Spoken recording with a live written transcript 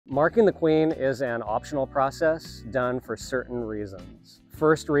Marking the queen is an optional process done for certain reasons.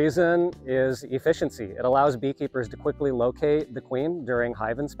 First reason is efficiency. It allows beekeepers to quickly locate the queen during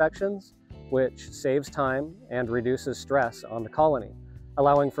hive inspections, which saves time and reduces stress on the colony,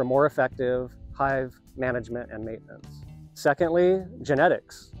 allowing for more effective hive management and maintenance. Secondly,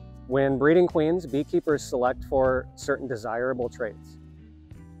 genetics. When breeding queens, beekeepers select for certain desirable traits.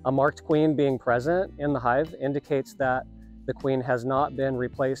 A marked queen being present in the hive indicates that the queen has not been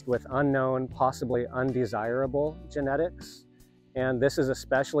replaced with unknown, possibly undesirable genetics, and this is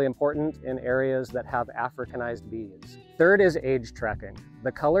especially important in areas that have Africanized bees. Third is age tracking.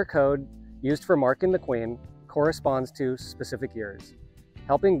 The color code used for marking the queen corresponds to specific years,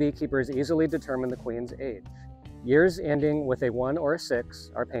 helping beekeepers easily determine the queen's age. Years ending with a 1 or a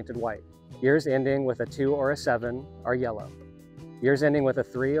 6 are painted white. Years ending with a 2 or a 7 are yellow. Years ending with a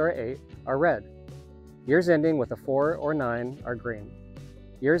 3 or 8 are red. Years ending with a 4 or 9 are green.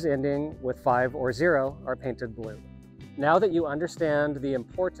 Years ending with 5 or 0 are painted blue. Now that you understand the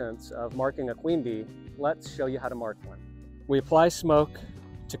importance of marking a queen bee, let's show you how to mark one. We apply smoke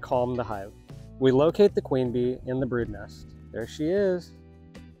to calm the hive. We locate the queen bee in the brood nest. There she is.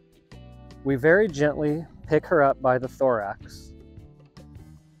 We very gently pick her up by the thorax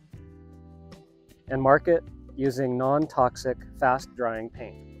and mark it using non-toxic, fast-drying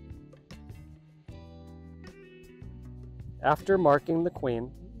paint. After marking the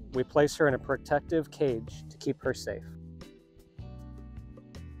queen, we place her in a protective cage to keep her safe.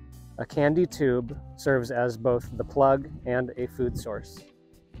 A candy tube serves as both the plug and a food source.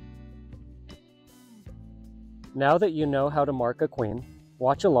 Now that you know how to mark a queen,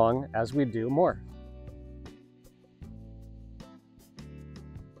 watch along as we do more.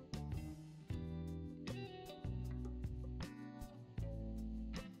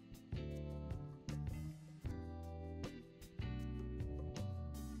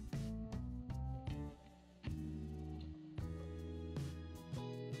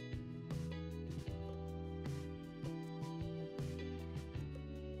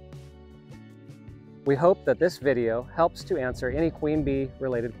 We hope that this video helps to answer any queen bee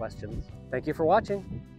related questions. Thank you for watching.